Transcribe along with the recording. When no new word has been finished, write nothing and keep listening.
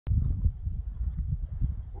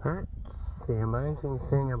That's the amazing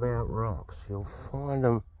thing about rocks. You'll find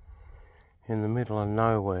them in the middle of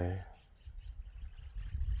nowhere.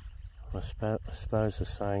 I suppose the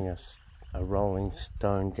saying a rolling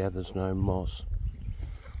stone gathers no moss.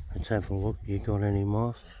 Let's have a look. You got any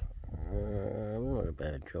moss? Not a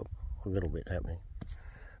bad job. A little bit happening.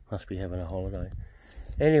 Must be having a holiday.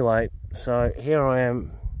 Anyway, so here I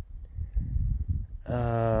am.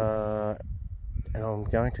 And I'm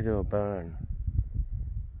going to do a burn.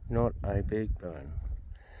 Not a big burn.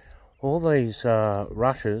 All these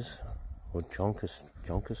rushes, or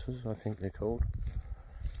jonkuses I think they're called,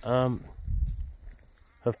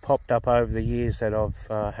 have popped up over the years that I've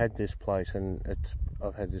had this place, and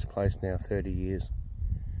I've had this place now 30 years.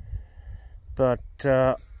 But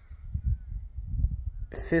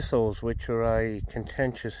thistles, which are a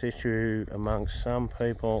contentious issue amongst some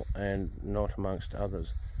people and not amongst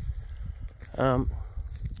others,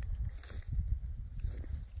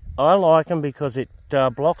 I like them because it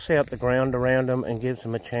blocks out the ground around them and gives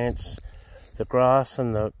them a chance, the grass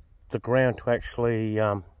and the ground, to actually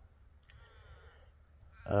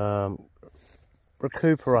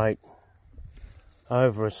recuperate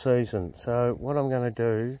over a season. So what I'm going to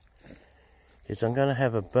do is I'm going to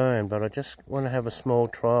have a burn, but I just want to have a small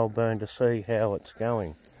trial burn to see how it's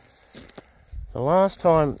going. The last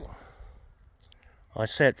time I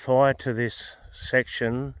set fire to this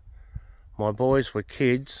section, my boys were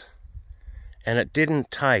kids, and it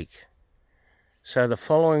didn't take. So the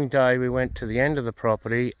following day we went to the end of the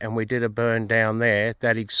property and we did a burn down there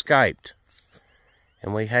that escaped.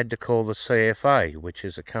 And we had to call the CFA, which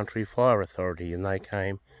is a Country Fire Authority, and they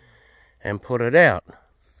came and put it out.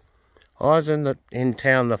 I was in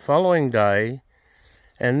town the following day,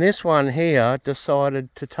 and this one here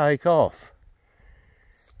decided to take off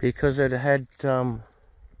because it had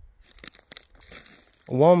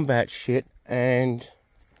wombat shit and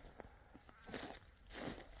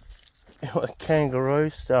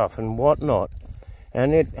kangaroo stuff and whatnot,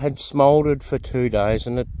 and it had smouldered for 2 days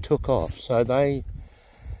and it took off. So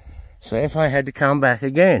if I had to come back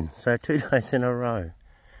again, so 2 days in a row.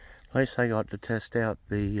 At least they got to test out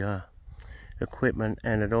the equipment,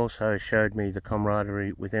 and it also showed me the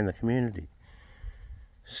camaraderie within the community.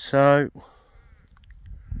 So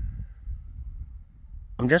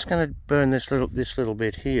I'm just going to burn this little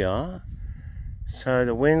bit here. So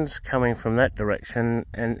the wind's coming from that direction,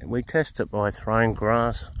 and we test it by throwing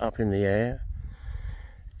grass up in the air.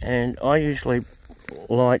 And I usually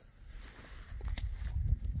light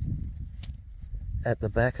at the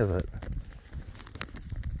back of it,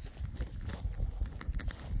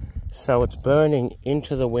 so it's burning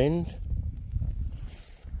into the wind.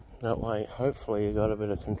 That way, hopefully, you got a bit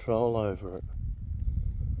of control over it.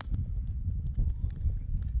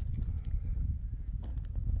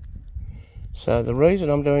 So the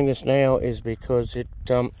reason I'm doing this now is because it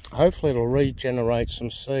hopefully it'll regenerate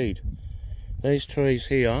some seed. These trees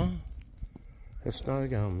here are snow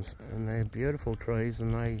gums, and they're beautiful trees,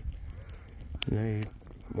 and they need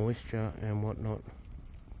moisture and whatnot.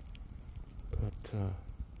 But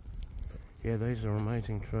yeah, these are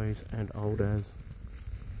amazing trees and old as,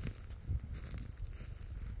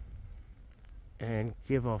 and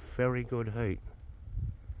give off very good heat.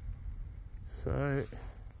 So,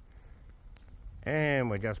 and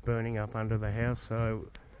we're just burning up under the house, so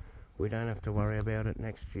we don't have to worry about it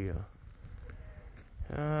next year.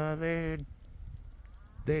 They're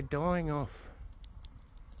dying off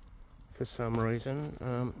for some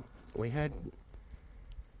reason. We had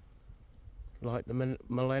like the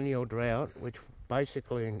millennial drought, which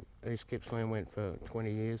basically in East Gippsland went for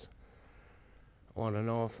 20 years on and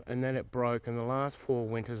off, and then it broke, and the last 4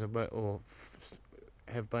 winters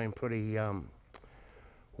have been pretty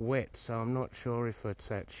wet, so I'm not sure if it's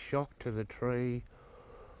that shock to the tree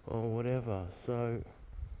or whatever. So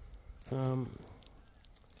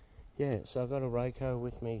yeah, so I've got a rako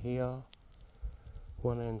with me here.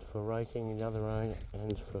 One end for raking, the other end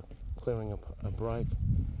for clearing up a break.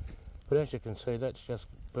 But as you can see, that's just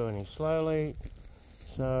burning slowly,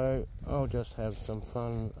 so I'll just have some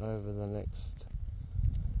fun over the next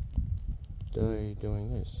day doing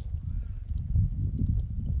this.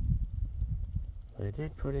 They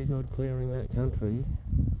did pretty good clearing that country.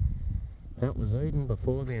 That was Eden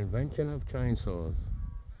before the invention of chainsaws.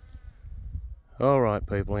 Alright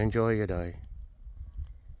people, enjoy your day.